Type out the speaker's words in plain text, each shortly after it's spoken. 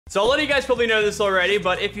So a lot of you guys probably know this already,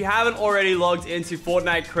 but if you haven't already logged into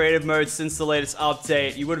Fortnite creative mode since the latest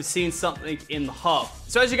update, you would have seen something in the hub.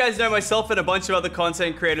 So as you guys know, myself and a bunch of other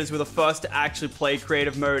content creators were the first to actually play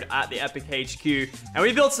creative mode at the Epic HQ, and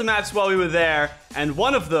we built some maps while we were there, and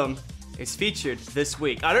one of them is featured this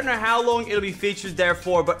week. I don't know how long it'll be featured there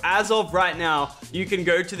for, but as of right now, you can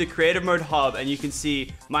go to the creative mode hub and you can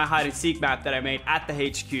see my hide and seek map that I made at the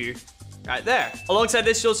HQ. Right there. Alongside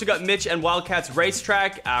this, you also got Mitch and Wildcat's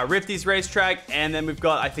racetrack, Rifty's racetrack, and then we've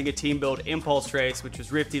got, I think, a team build impulse race, which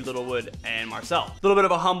was Rifty, Littlewood, and Marcel. A little bit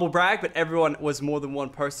of a humble brag, but everyone was more than one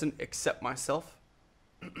person except myself.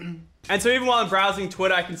 And so even while I'm browsing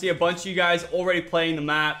Twitter, I can see a bunch of you guys already playing the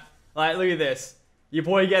map. Like, look at this. Your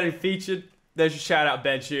boy getting featured. There's your shout out,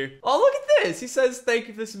 Benchu. Oh, look at this. He says, thank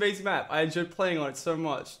you for this amazing map. I enjoyed playing on it so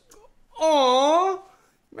much. Aww.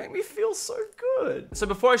 Make me feel so good. So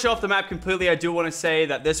before I show off the map completely, I do want to say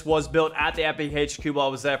that this was built at the Epic HQ while I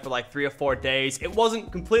was there for like 3 or 4 days. It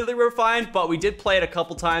wasn't completely refined, but we did play it a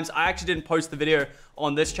couple times. I actually didn't post the video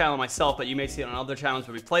on this channel myself, but you may see it on other channels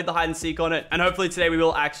where we played the hide and seek on it. And hopefully today we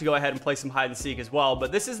will actually go ahead and play some hide and seek as well.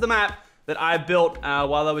 But this is the map that I built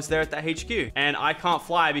while I was there at the HQ. And I can't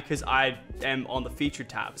fly because I am on the featured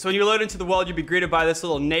tab. So when you load into the world, you'll be greeted by this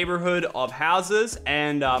little neighborhood of houses.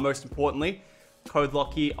 And most importantly, code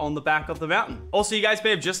Locky on the back of the mountain. Also, you guys may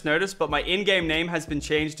have just noticed, but my in-game name has been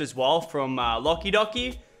changed as well from Locky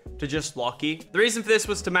Docky to just Locky. The reason for this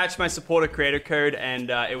was to match my supporter creator code, and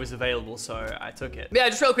it was available, so I took it. Yeah,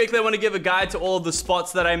 just real quickly, I want to give a guide to all of the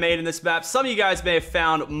spots that I made in this map. Some of you guys may have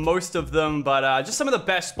found most of them, but just some of the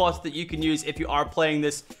best spots that you can use if you are playing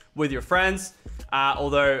this with your friends,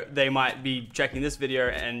 although they might be checking this video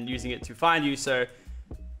and using it to find you, so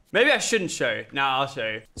maybe I shouldn't show you. No, I'll show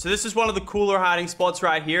you. So this is one of the cooler hiding spots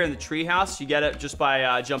right here in the treehouse. You get it just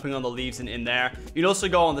by jumping on the leaves and in there. You can also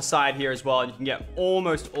go on the side here as well, and you can get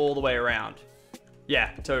almost all the way around.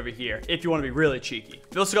 Yeah, to over here, if you want to be really cheeky.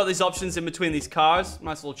 You've also got these options in between these cars.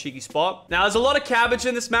 Nice little cheeky spot. Now, there's a lot of cabbage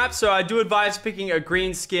in this map, so I do advise picking a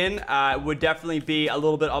green skin. It would definitely be a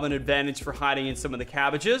little bit of an advantage for hiding in some of the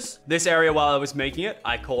cabbages. This area, while I was making it,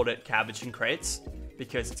 I called it cabbage and crates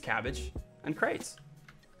because it's cabbage and crates.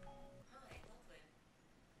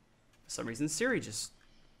 For some reason, Siri just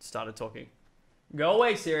started talking. Go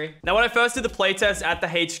away, Siri. Now, when I first did the playtest at the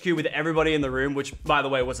HQ with everybody in the room, which, by the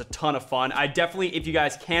way, was a ton of fun, I definitely, if you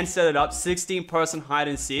guys can set it up, 16-person hide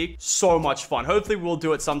and seek, so much fun. Hopefully, we'll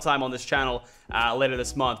do it sometime on this channel later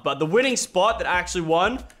this month. But the winning spot that actually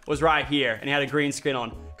won was right here, and he had a green screen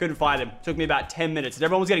on. Couldn't find him. Took me about 10 minutes, and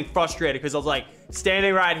everyone was getting frustrated because I was like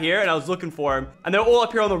standing right here and I was looking for him, and they're all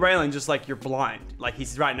up here on the railing just like, you're blind, like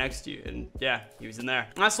he's right next to you. And yeah, he was in there.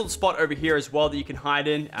 Nice little spot over here as well that you can hide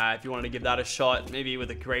in if you wanted to give that a shot, maybe with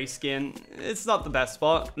a gray skin. It's not the best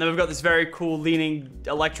spot. And then we've got this very cool leaning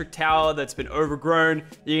electric tower that's been overgrown.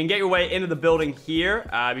 You can get your way into the building here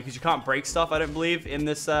because you can't break stuff, I don't believe, in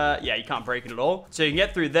this. Yeah, you can't break it at all, so you can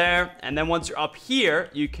get through there, and then once you're up here,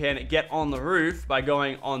 you can get on the roof by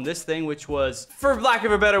going on this thing, which was, for lack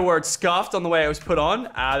of a better word, scuffed on the way it was put on.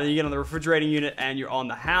 Then you get on the refrigerating unit and you're on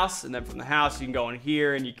the house, and then from the house you can go in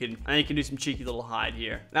here and you can do some cheeky little hide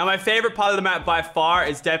here. Now, my favorite part of the map by far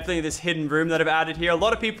is definitely this hidden room that I've added here. A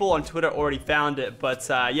lot of people on Twitter already found it, but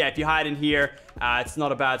yeah, if you hide in here, it's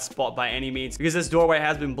not a bad spot by any means because this doorway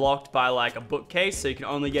has been blocked by like a bookcase, so you can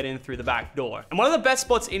only get in through the back door. And one of the best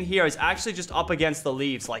spots in here is actually just up against the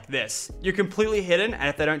leaves like this. You're completely hidden, and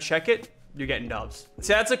if they don't check it, you're getting dubs.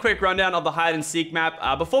 So that's a quick rundown of the hide and seek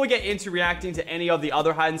map. Before we get into reacting to any of the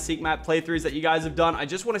other hide and seek map playthroughs that you guys have done, I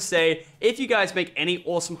just want to say, if you guys make any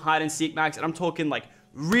awesome hide and seek maps, and I'm talking like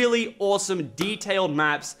really awesome detailed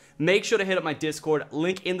maps, make sure to hit up my Discord,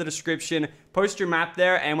 link in the description, post your map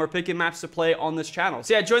there, and we're picking maps to play on this channel.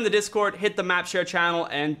 So yeah, join the Discord, hit the map share channel,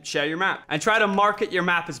 and share your map. And try to market your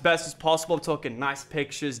map as best as possible. I'm talking nice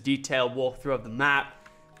pictures, detailed walkthrough of the map.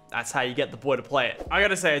 That's how you get the boy to play it. I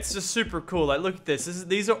gotta say, it's just super cool. Like, look at this.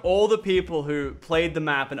 These are all the people who played the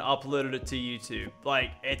map and uploaded it to YouTube.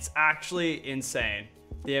 Like, it's actually insane,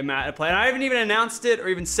 the amount of play. And I haven't even announced it or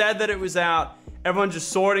even said that it was out. Everyone just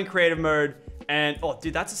saw it in creative mode. And, oh,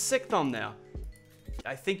 dude, that's a sick thumbnail.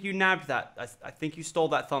 I think you nabbed that. I think you stole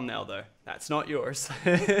that thumbnail, though. That's not yours.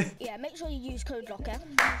 Yeah, make sure you use code LOCKER.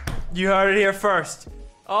 You heard it here first.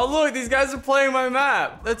 Oh, look, these guys are playing my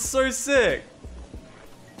map. That's so sick.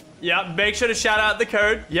 Yep, make sure to shout out the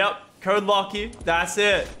code. Yep, code Locky. That's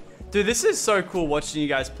it. Dude, this is so cool watching you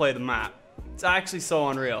guys play the map. It's actually so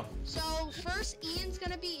unreal. So, first, Ian's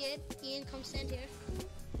gonna be it. Ian, come stand here.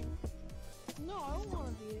 No, I don't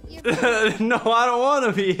want to be it. No, I don't want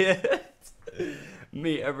to be it.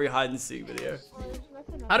 Me every hide and seek video.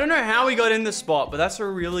 I don't know how we got in this spot, but that's a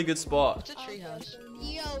really good spot. It's a treehouse.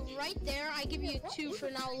 Yo, right there, I give you 2 for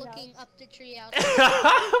now looking up the treehouse.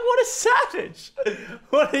 What a savage!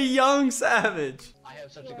 What a young savage! I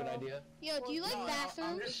have such a good idea. Yo, do you like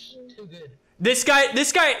bathrooms? Too good. This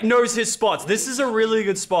guy knows his spots. This is a really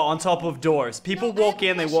good spot on top of doors. People walk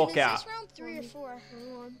in, they walk out. Is this round 3 or 4?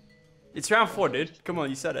 It's round 4, dude. Come on,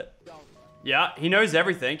 you said it. Yeah, he knows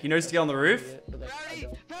everything. He knows to get on the roof. Barry,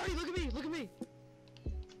 look at me, look at me.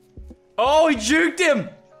 Oh, he juked him!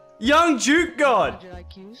 Young juke god! 900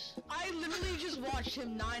 IQs? I literally just watched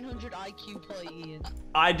him 900 IQ play Ian.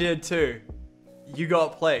 I did too. You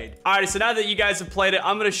got played. Alright, so now that you guys have played it,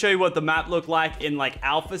 I'm going to show you what the map looked like in like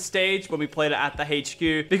alpha stage when we played it at the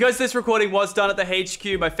HQ. Because this recording was done at the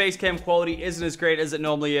HQ, my face cam quality isn't as great as it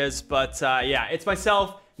normally is. But yeah, it's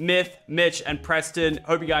myself, Myth, Mitch, and Preston.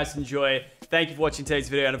 Hope you guys enjoy. Thank you for watching today's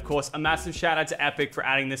video, and of course, a massive shout out to Epic for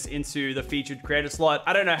adding this into the featured creator slot.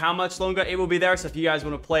 I don't know how much longer it will be there, so if you guys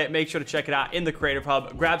want to play it, make sure to check it out in the Creative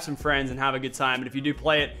Hub, grab some friends, and have a good time. And if you do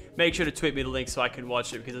play it, make sure to tweet me the link so I can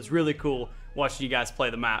watch it, because it's really cool watching you guys play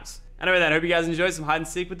the maps. Anyway then, hope you guys enjoy some hide and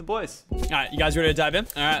seek with the boys. All right, you guys ready to dive in?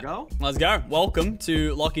 All right, let's go. Welcome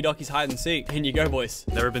to Locky Docky's hide and seek. In you go, boys.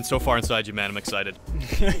 Never been so far inside you, man. I'm excited.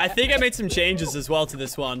 I think I made some changes as well to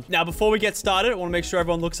this one. Now, before we get started, I want to make sure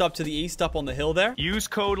everyone looks up to the east, up on the hill there. Use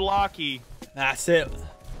code Locky. That's it.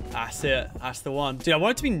 That's it. That's the one. Dude, I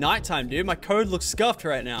want it to be nighttime, dude. My code looks scuffed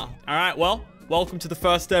right now. All right, well, welcome to the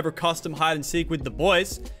first ever custom hide and seek with the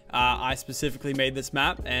boys. I specifically made this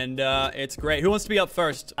map, and it's great. Who wants to be up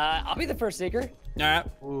first? I'll be the first seeker. All right.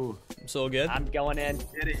 Ooh. It's all good. I'm going in.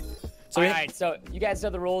 Get it. So All right, so you guys know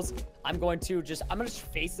the rules. I'm going to just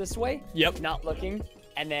face this way. Yep. Not looking.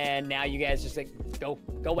 And then now you guys just like go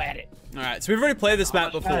at it. All right, so we've already played this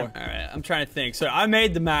map before. All right, I'm trying to think. So I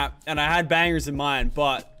made the map, and I had bangers in mind,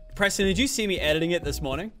 but Preston, did you see me editing it this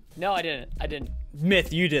morning? No, I didn't. I didn't.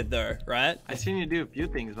 Myth, you did though, right? I seen you do a few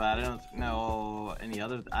things, but I don't know any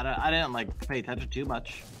other. I didn't like pay attention too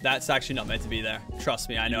much. That's actually not meant to be there. Trust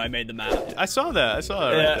me, I know I made the map. I saw that. I saw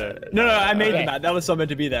that right there. No, I made the map. That was not meant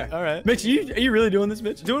to be there. All right. Mitch, are you really doing this,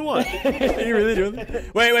 Mitch? Doing what? Are you really doing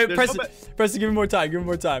this? Wait, There's Preston, no Preston, give me more time. Give me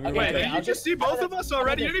more time. Give me Okay, more Wait, time. did you just see both of us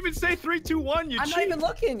already? You didn't even say 3, 2, 1. You I'm not cheat. even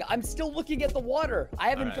looking. I'm still looking at the water. I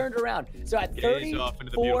haven't right. turned around. So at Gaze off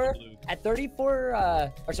into the beautiful blue.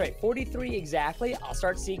 43 exactly, I'll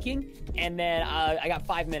start seeking. And then I got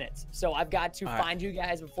 5 minutes. So I've got to find you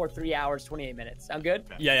guys before 3 hours, 28 minutes. Sound good?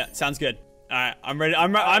 Yeah, sounds good. All right, I'm ready.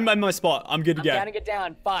 I'm in my spot. I'm good to go. I'm counting it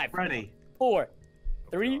down. 5, Ready. 4,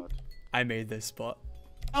 3. I made this spot.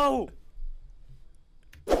 Oh!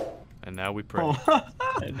 And now we pray. All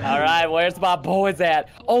right, where's my boys at?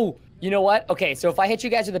 Oh, you know what? Okay, so if I hit you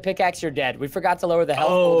guys with a pickaxe, you're dead. We forgot to lower the health.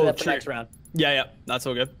 We'll do that for true. next round. Yeah, that's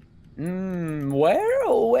all good.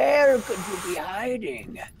 Where could you be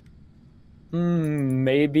hiding?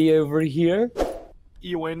 Maybe over here?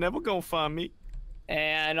 You ain't never gonna find me.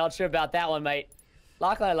 And not sure about that one, mate.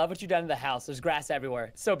 Lachlan, I love what you've done in the house. There's grass everywhere.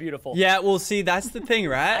 It's so beautiful. Yeah, well, see, that's the thing,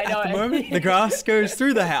 right? I know. At the moment, the grass goes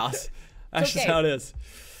through the house. That's just okay. how it is.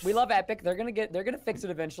 We love Epic. They're gonna fix it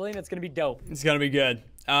eventually, and it's gonna be dope. It's gonna be good.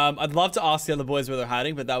 I'd love to ask the other boys where they're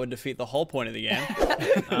hiding, but that would defeat the whole point of the game.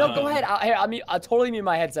 No, go ahead. I'll totally mute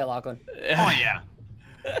my headset, Lachlan. Oh yeah.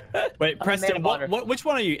 Wait, I'm a man Preston, of honor. which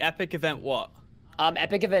one are you? Epic event what?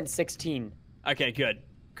 Epic event 16. Okay, good.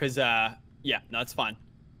 Cause yeah, no, it's fine.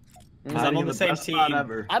 Cause Hiding I'm on in the same best spot team.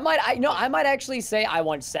 ever. I might actually say I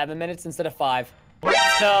want 7 minutes instead of 5.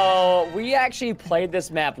 So we actually played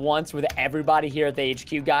this map once with everybody here at the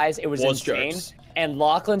HQ, guys. It was insane. jokes. And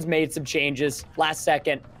Lachlan's made some changes last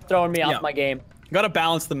second, throwing me off my game. Gotta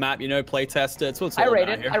balance the map, you know, play test it. It's what's I all rate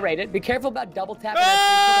about it. here. I rate it. Be careful about double tapping.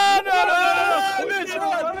 No, go,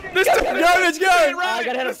 Mitch, go! I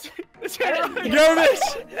gotta hit him. Go, Mitch!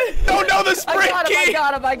 No, the sprint key!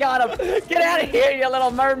 I got him. Get out of here, you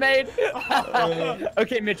little mermaid.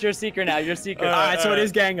 Okay, Mitch, you're a seeker now. You're a seeker. All right, so it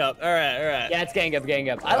is gang up. All right. Yeah, it's gang up.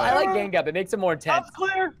 I like gang up. It makes it more intense. That's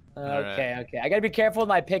clear. Okay. I gotta be careful with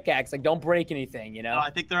my pickaxe. Like, don't break anything, you know? No, I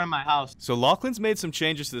think they're in my house. So Lachlan's made some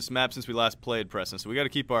changes to this map since we last played, Preston. So we got to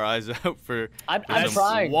keep our eyes out for I'm some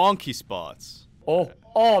trying. wonky spots. Oh,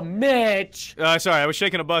 Mitch. Sorry, I was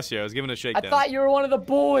shaking a bus here. I was giving it a shakedown. I thought you were one of the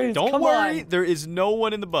boys. Don't Come worry, on. there is no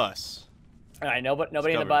one in the bus. All right, nobody in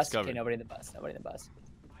the covered, bus. it's covered. Okay, nobody in the bus.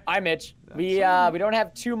 All right, Mitch. We don't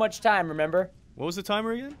have too much time, remember? What was the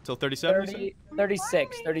timer again? Till 37?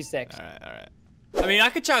 36. All right. I mean, I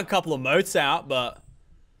could chuck a couple of motes out, but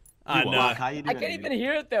I don't know. How you I doing, can't even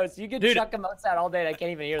hear it though, so you can Dude. chuck them outside all day and I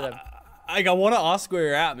can't even hear them. I want to ask where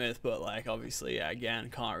you're at, Myth, but like, obviously, yeah, again,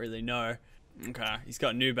 can't really know. Okay, he's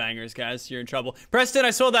got new bangers, guys. You're in trouble. Preston,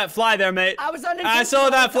 I saw that fly there, mate. I was unintentional. I saw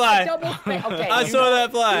that fly. Okay, I saw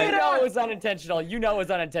that fly. You know it was unintentional. You know it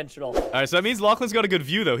was unintentional. All right, so that means Lachlan's got a good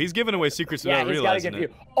view, though. He's giving away secrets Yeah, without he's got a realizing good it.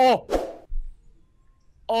 view. Oh.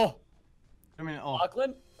 Oh. I mean,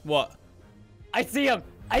 Lachlan? What? I see him.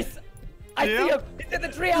 I see him. He's in the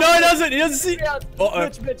treehouse. No, he doesn't. He doesn't see. Uh-oh.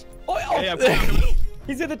 Mitch. Oh. Yeah,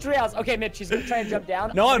 He's in the treehouse. Okay, Mitch, he's gonna try and jump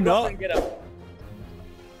down. No, I'm gonna not. go get him.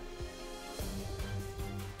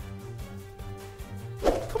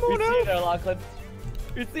 Come on You see you out. there, Lachlan.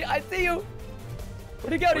 I see you.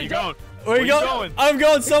 Where'd he go? Where you going? Where you going? I'm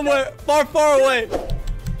going somewhere far, far away.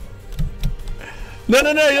 No, he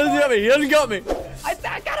doesn't got me. He doesn't got me. I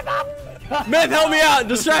got him up. Myth, help me out.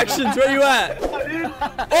 Distractions. Where you at?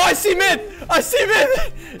 Oh, I see Myth. I see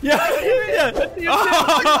Myth. Yeah.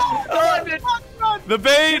 Oh, Mitch. The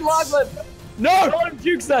bait. Lachlan. No. Don't let him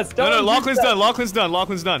jukes us. No, Don't let him Lachlan's jukes us. done.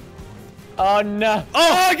 Lachlan's done. Oh, no.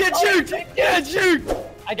 Oh, get juked. Get juked.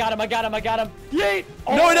 I got him. Yeet.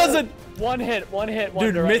 Oh, No, he doesn't. One hit. Dude,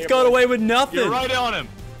 wonder right Myth here, got boys. away with nothing. You're right on him.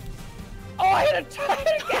 Oh, I hit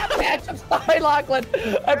a cabbage. I'm sorry, Lachlan.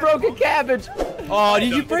 I broke a cabbage. Oh, did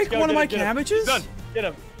you Let's break go, one of my get him. cabbages? Done. Get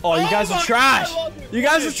him. Oh, you guys my are trash. God, You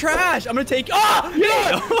guys are trash. I'm gonna take. Oh,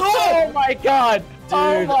 yeah. Oh my god.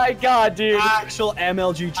 Oh Dude. my god, dude. Actual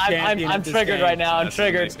MLG champion. I'm at this triggered game. right now. I'm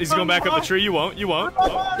triggered. He's going back up the tree. You won't. Yeah,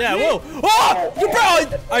 whoa. Oh, you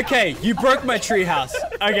broke. Okay, you broke my treehouse.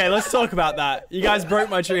 Okay, let's talk about that. You guys broke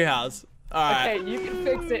my treehouse. All right. Okay, you can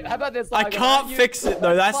fix it. How about this, I Lachlan? can't You- fix it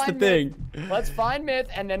though. That's the find thing. Myth. Let's find Myth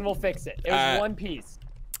and then we'll fix it. It was Alright. one piece.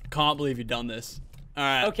 Can't believe you've done this. All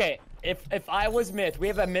right. Okay, if I was Myth, we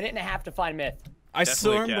have a minute and a half to find Myth. I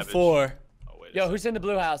Definitely saw him cabbage. before. Oh, wait. Yo, who's in the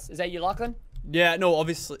blue house? Is that you, Lachlan? Yeah. No,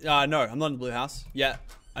 obviously. No, I'm not in the blue house. Yeah.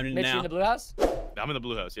 I'm in Mitch, you now. in the blue house? I'm in the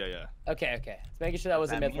blue house. Yeah. Okay. Just making sure that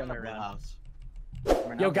wasn't Myth running around. house.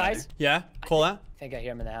 Yo, guys, Yeah. Call that. I think I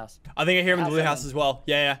hear him in the house. I think I hear him in the blue House house as well.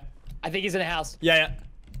 Yeah. I think he's in the house. Yeah.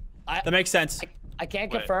 I- That makes sense. I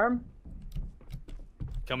can't Wait. confirm.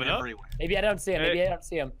 Coming up. Everywhere. Maybe I don't see him. Maybe I don't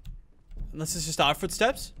see him. Unless it's just our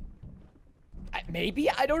footsteps. Maybe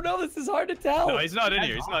I don't know. This is hard to tell. No, he's not in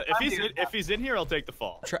here. He's not. If he's in here, I'll take the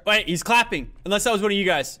fall. Wait, he's clapping. Unless that was one of you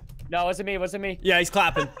guys. No, it wasn't me. It wasn't me. Yeah, he's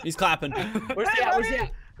clapping. He's clapping. Where's he at? Where's he at?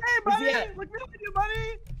 Hey, Where's buddy! he at? Look at you,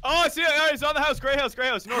 buddy! Oh, I see it. Oh, he's on the house. Gray house.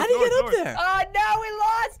 North, How did he get up north. there? Oh no, we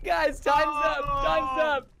lost, guys. Time's up. Time's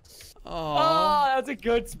up. Oh, that's a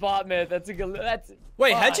good spot, man. That's a good. That's.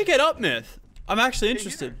 Wait, how'd you get up, Myth? I'm actually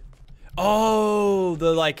interested. Oh,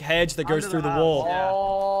 the like hedge that goes Under through the the house, wall. yeah.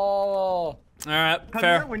 Oh. All right, Come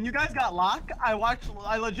fair. here, when you guys got locked, I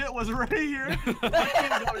legit was right here.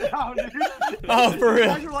 I couldn't go down, dude. Oh, for You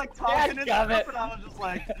guys real. were like talking and stuff, Dadgummit. and I was just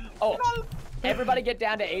like, Oh. Everybody get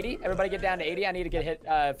down to 80. Everybody get down to 80. I need to get hit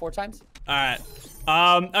 4 times. All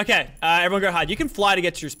right. Okay. Everyone go hide. You can fly to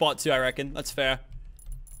get to your spot too. I reckon that's fair.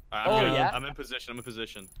 I'm good. yeah? I'm in position.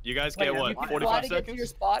 You guys Wait, get you what? can fly 45 to get to your seconds?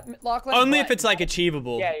 spot, Lachlan? Only but- if it's like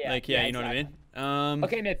achievable. Yeah, Like yeah, you know what I mean.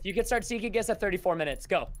 Okay, Myth, you can start seeking guess at 34 minutes.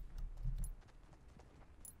 Go.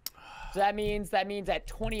 So that means at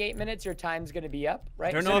 28 minutes your time's gonna be up, right?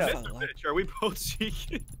 I don't know So if no. I like. Mitch, are we both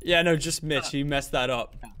cheeking? Yeah, no, just Mitch. You messed that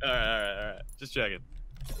up. All right. Just checking.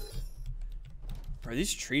 Bro,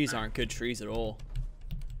 these trees aren't good trees at all.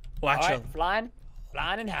 Well, All actually, right,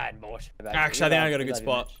 flying and hiding, boys. actually, I think I got a good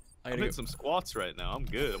spot. I I'm gotta in go. some squats right now. I'm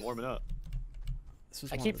good. I'm warming up. This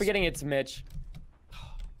was I one keep of the- forgetting it's Mitch.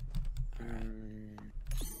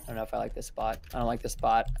 I don't know if I like this spot. I don't like this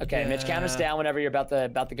spot. Okay, Mitch, count us Yeah. down whenever you're about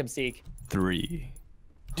to come seek. 3,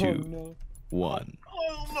 Oh, no. 1.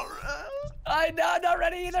 I'm not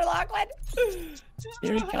ready either, Lachlan.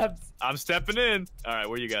 Here he comes. I'm stepping in. All right,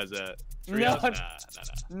 where you guys at? No. Treehouse?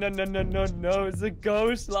 Nah. No, it's a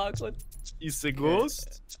ghost, Lachlan. It's a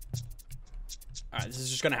ghost. All right, this is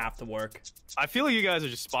just gonna have to work. I feel like you guys are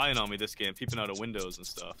just spying on me this game, peeping out of windows and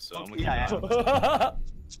stuff. So I'm gonna yeah, keep yeah. an eye.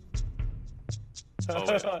 Oh,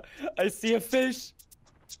 yeah. I see a fish.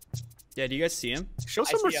 Yeah, do you guys see him? Show I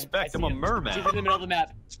some see him. respect. I I'm a see him. merman. He's in the middle of the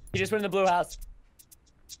map. He just went in the blue house.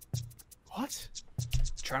 What?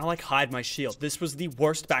 Trying to like hide my shield. This was the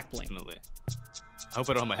worst back blink. Definitely. I hope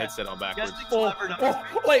I don't have my headset on backwards.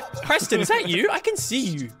 Wait, Preston, is that you? I can see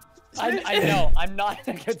you. I know. I'm not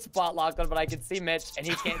in a good spot, Lachlan, but I can see Mitch, and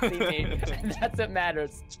he can't see me, and that's what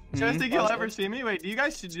matters. Do you guys think you'll ever see me? Wait, do you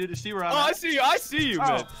guys see where I'm Oh, I at? see you. I see you,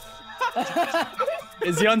 man.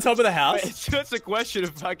 Is he on top of the house? It's just a question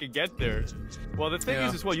if I can get there. Well, the thing Yeah.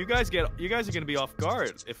 is, as well, you guys are gonna be off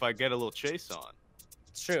guard if I get a little chase on.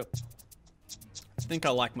 It's true. I think I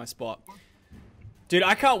like my spot. Dude,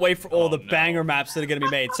 I can't wait for all the no. banger maps that are gonna be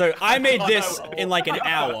made. So I made this in like an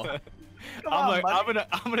hour. I'm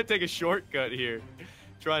gonna take a shortcut here.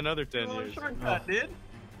 Try another 10 years. Shortcut, dude.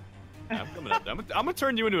 I'm coming up. I'm gonna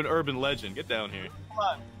turn you into an urban legend. Get down here. Come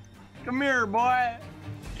on. Come here, boy.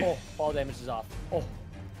 Oh, fall damage is off. Oh,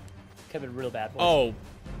 could have been real bad. Boys. Oh.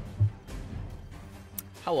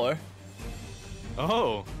 Hello.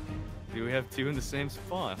 Oh. Do we have two in the same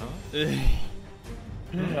spot, huh?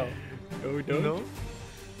 No. No.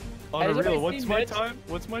 On a real, what's my time?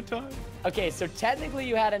 What's my time? Okay, so technically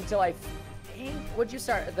you had until I think, what'd you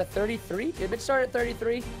start at the 33? Did Mitch start at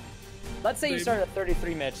 33? Let's say you started at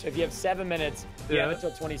 33, Mitch. If you have 7 minutes, you have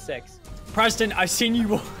until 26. Preston, I've seen you.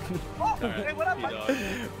 Hey, what up, buddy?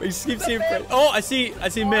 We just keep seeing. Oh, I see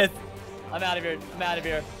Myth. I'm out of here. I'm out of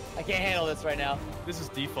here. I can't handle this right now. This is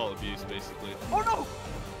default abuse, basically. Oh,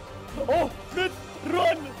 no. Oh, Myth,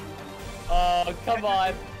 run! Oh, come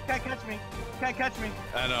on. Can't catch me. Can't catch me.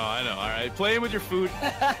 I know. All right, playing with your food.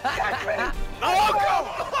 Catch me.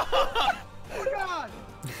 Oh, Oh, God.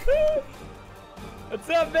 What's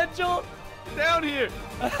up, Mitchell? down here.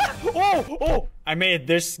 Oh! I made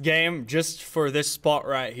this game just for this spot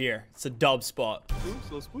right here. It's a dub spot. Spooks,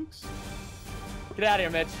 little spooks. Get out of here,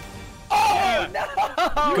 Mitch. Oh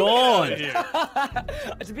no! Gone.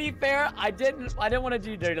 To be fair, I didn't want to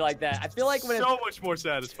do dirty like that. I feel like when so much more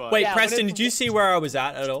satisfying. Wait, Yeah, Preston, did you see where I was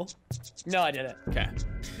at all? No, I didn't. Okay.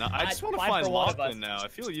 No, I just want to Five find for one of Lachlan us. now. I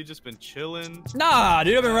feel like you've just been chilling. Nah,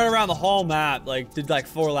 dude, I've been running around the whole map. Like, did like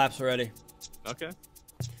 4 laps already. Okay.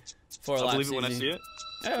 4 I'll laps. believe it when I easy. see it.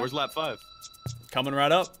 Yeah. Where's lap 5? Coming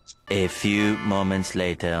right up. A few moments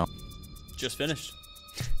later. Just finished.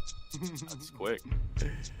 That's quick.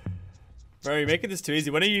 Bro, you're making this too easy.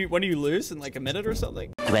 When do you lose in like a minute or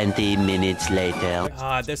something? 20 minutes later.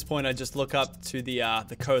 At this point, I just look up to the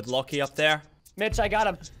code Lockie up there. Mitch, I got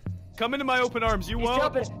him. Come into my open arms. You He's won't.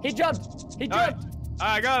 jumping. He jumped. He All right. jumped.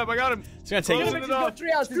 I got him. It's gonna take He's you. Closing it going up.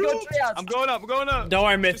 treehouse. He's going treehouse. I'm going up. Don't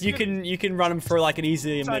worry, Myth. Just You kidding. can run them for like an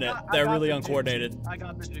easy minute. I They're got really the uncoordinated. jukes. I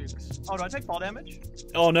got the jukes. Oh, do I take fall damage?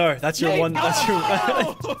 Oh no, that's your one. That's your.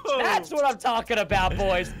 That's what I'm talking about,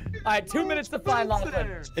 boys. All right, 2 minutes to find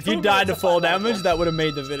Lachlan. If you died to fall damage, that would have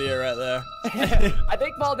made the video right there. I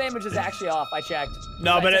think fall damage is actually off. I checked.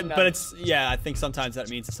 No, I but checked none. it's yeah. I think sometimes that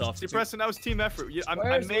means it's off. See, Preston, that was team effort. I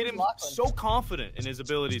Where's made him Lachlan? so confident in his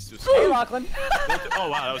abilities to Hey, escape. Lachlan. Oh,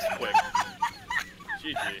 wow, that was quick.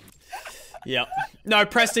 GG. Yep. No,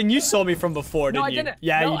 Preston, you saw me from before, No, didn't I you? didn't.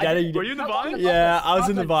 Yeah, No, you I did. didn't. You Were did. you in the vine? Yeah, I was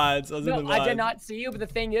in the Lachlan. vines. I was No, in the vines. I did not see you, but the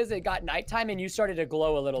thing is, it got nighttime and you started to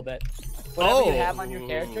glow a little bit. Whatever you have on your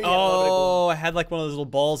character, you had a little bit of glow. Oh, I had like one of those little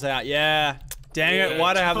balls out. Yeah. Dang it!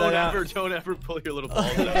 Why'd I have that out? Don't ever pull your little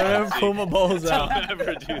balls Don't out. ever pull my balls out. Don't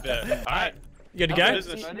ever do that. All right. You good to go?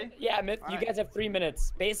 Business. Yeah, Myth, you guys have 3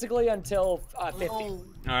 minutes, basically until 50. All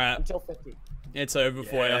right. Until 50. It's over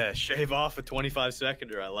for you. Yeah, shave off a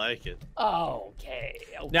 25-seconder. I like it. Okay.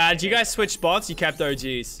 Now, did you guys switch spots? You kept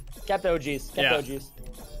OGs. Kept OGs. Kept Yeah. OGs.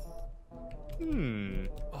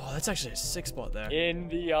 Oh, that's actually a 6 spot there. In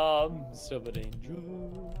the arms of an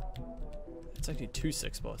angel. It's actually 2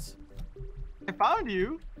 6 spots. I found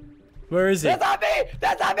you. Where is he? That's not me!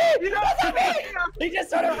 That's not me! That's not me! He just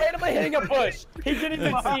started randomly hitting a bush. He didn't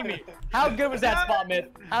even see me. How good was that spot, Myth?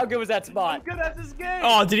 How good was that spot? Good at this game.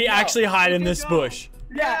 Oh, did he actually hide in this bush?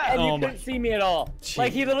 Yeah, and Oh you my- couldn't see me at all. Jeez.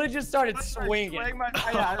 Like, he literally just started Swing swinging. my,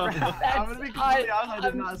 I'm gonna be completely honest. I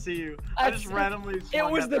did not see you. I just randomly. It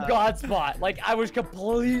swung was at the that. god spot. Like, I was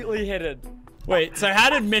completely hidden. Wait, so how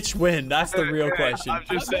did Mitch win? That's the real question. I'm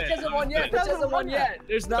just Mitch saying. hasn't won yet. Mitch hasn't won yet.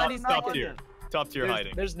 There's 90 Top seconds. tier. Top tier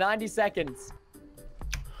hiding. There's 90 seconds.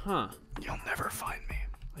 Huh. You'll never find me.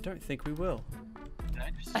 I don't think we will. Did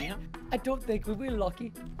I just see him? I don't think we will,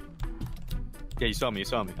 Lucky. Yeah, you saw me.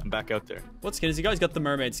 I'm back out there. What skin has he got? He's got the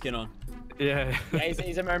mermaid skin on. Yeah. Yeah,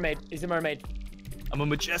 he's a mermaid. He's a mermaid. I'm a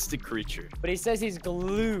majestic creature. But he says he's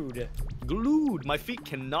glued. Glued. My feet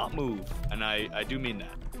cannot move. And I do mean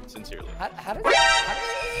that. Sincerely. How does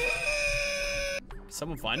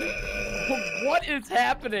Someone find him? What is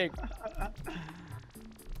happening?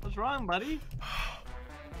 What's wrong, buddy?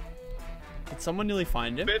 Did someone nearly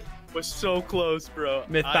find him? Myth was so close, bro.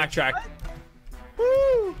 Myth, backtrack.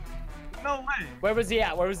 Woo! No way. Where was he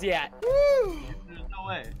at? Where was he at? There's no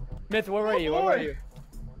way. Myth, where were you? Where were you?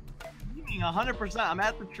 You mean 100%? I'm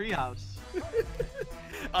at the treehouse.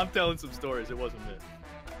 I'm telling some stories. It wasn't Myth.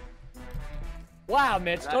 Wow,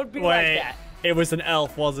 Mitch, don't be like Wait, that. it was an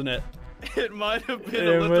elf, wasn't it? It might have been It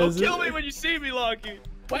a little. was- Don't kill me when you see me, Lockie.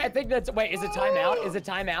 Wait, I think that's. Wait, is it timeout? Is it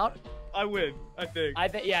timeout? I win, I think. I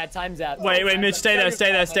think. Yeah, time's out. Wait, Mitch, stay there,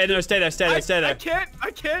 stay there, stay there, stay there, stay there, stay I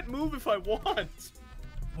there. can't move if I want.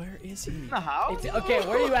 Where is he? In the house? Okay,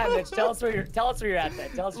 where are you at, Mitch? Tell us where you're at then.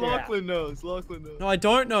 Tell us where you're at. Lachlan knows. Lachlan knows. No, I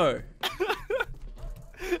don't know.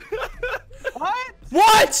 What?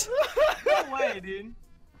 What? No way, dude.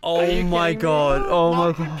 Oh my god. Oh my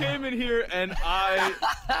Lachlan god. came in here and I.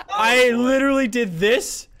 I literally did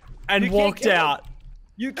this and can't walked kill him. out.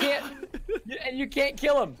 You can't, and you can't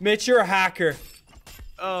kill him. Mitch, you're a hacker.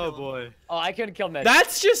 Oh boy. Oh, I couldn't kill Mitch.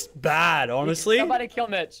 That's just bad, honestly. Somebody kill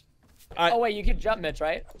Mitch. Oh wait, you can jump Mitch,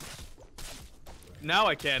 right? Now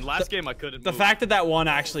I can. Last game I couldn't. The move. fact that that one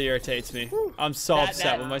actually irritates me. I'm so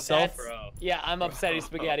upset with myself. Yeah, I'm upsetty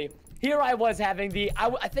spaghetti. Here I was having the,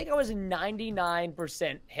 I think I was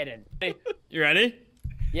 99% hidden. You ready?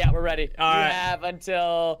 Yeah, we're ready. All right. You have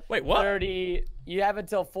until Wait, what? 30. You have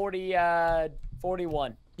until 41.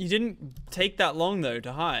 You didn't take that long though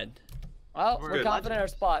to hide. Well, We're we're good. confident in our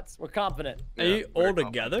spots. We're confident. Are you all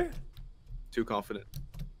together? Too confident.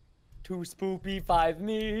 2 spoopy, 5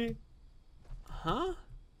 me. Huh?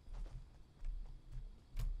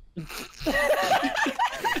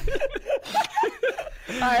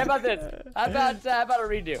 All right, how about this? How about a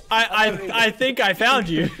redo? I think I found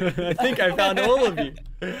you. I think I found all of you.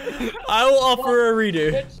 I will offer a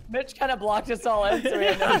redo. Mitch kind of blocked us all in, so we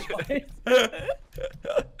had no choice.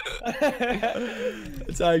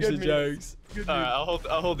 It's actually Good jokes. All right,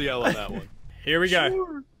 I'll hold the L on that one. Here we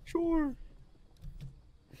go. Sure.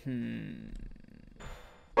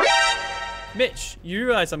 Mitch, you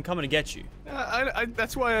realize I'm coming to get you.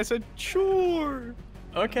 That's why I said sure.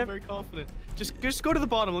 Okay. I'm very confident. Just go to the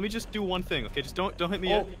bottom. Let me just do one thing, okay? Just don't hit me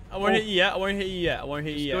yet. I won't hit you yet. I won't hit you yet. I won't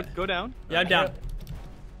hit you yet. Go down. Yeah, I'm down.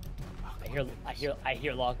 I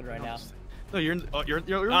hear Lachlan right now. No, you're in I the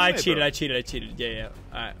way, cheated. bro. I cheated. Yeah.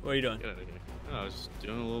 All right. What are you doing? Get out of here. No, I was just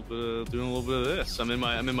doing a little bit of this. I'm in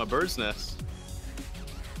my bird's nest.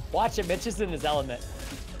 Watch it. Mitch is in his element.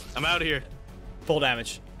 I'm out of here. Full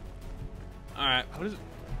damage. All right. How does it?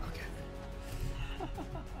 Okay.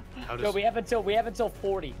 How does? No, we have until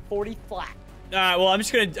 40 flat. All right. Well, I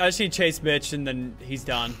just need to chase Mitch, and then he's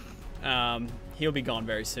done. He'll be gone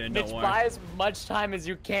very soon. Mitch, Don't worry. buy as much time as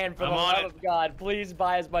you can for the love of God. Please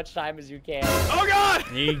buy as much time as you can. Oh God!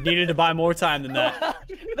 He needed to buy more time than that.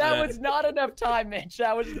 That was not enough time, Mitch.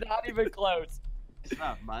 That was not even close. It's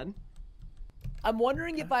not, bud. I'm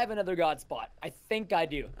wondering if I have another God spot. I think I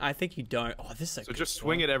do. I think you don't. Oh, this is a So good just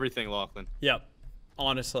swing one. at everything, Lachlan. Yep.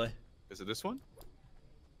 Honestly. Is it this one?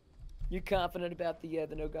 You confident about the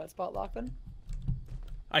no God spot, Lachlan?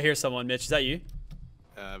 I hear someone. Mitch, is that you?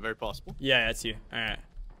 Very possible. Yeah, that's you. All right.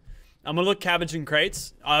 I'm gonna look cabbage and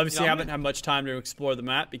crates. I obviously Yeah, haven't had much time to explore the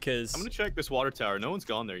map because. I'm gonna check this water tower. No one's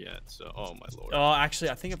gone there yet. So, oh my lord. Oh,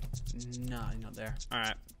 actually, I think. No, not there. All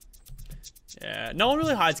right. Yeah, no one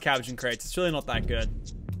really hides cabbage and crates. It's really not that good.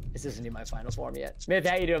 This isn't even my final form yet. Myth,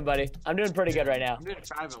 how you doing, buddy? I'm doing pretty good right now. I'm doing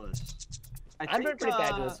fabulous. I'm doing pretty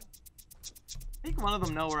fabulous. I think one of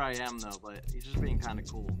them know where I am though, but he's just being kind of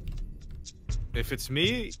cool. If it's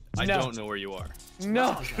me, I No. don't know where you are.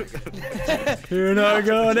 No. You're not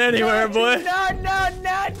going anywhere, boy. No.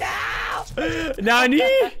 Nani?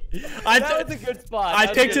 That was a good spot. I That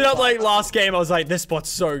was a picked good it up spot. like last game. I was like, this spot's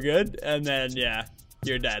so good. And then, yeah,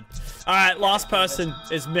 you're dead. All right, last person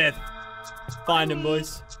is Myth. Find him,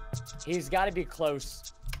 boys. He's got to be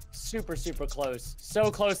close. Super close. So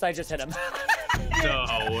close, I just hit him. No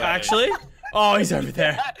way. Actually? Oh, he's over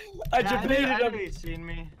there. I Yeah, debated I him. knew he'd seen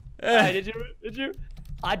me. Hey, did you?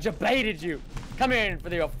 I debated you. Come here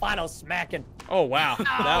for your final smacking. Oh, wow.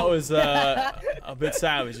 That was a bit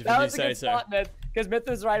savage, if That you was do a say good so. spot, Myth. Because Myth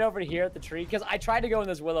was right over here at the tree. Because I tried to go in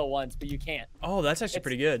this willow once, but you can't. Oh, that's actually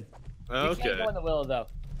pretty good. You can't Okay. go in the willow, though.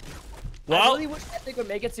 I Well, really wish that thing would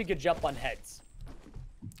make it so you could jump on heads.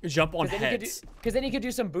 jump on Because heads. then you could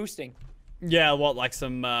do some boosting. Yeah, what, like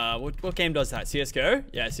some, what game does that? CSGO?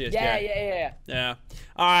 Yeah, CSGO. Yeah.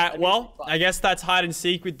 All right, That'd be well, fun. I guess that's hide and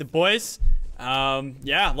seek with the boys.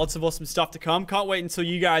 Yeah, lots of awesome stuff to come. Can't wait until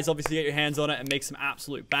you guys obviously get your hands on it and make some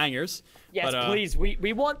absolute bangers. Yes, But, please.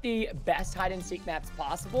 We want the best hide and seek maps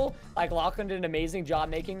possible. Like Lachlan did an amazing job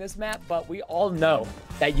making this map, but we all know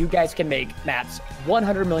that you guys can make maps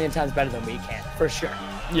 100 million times better than we can, for sure.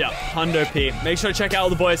 Yeah, Hundo P. Make sure to check out all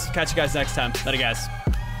the boys. Catch you guys next time. Later, guys.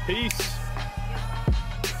 Peace.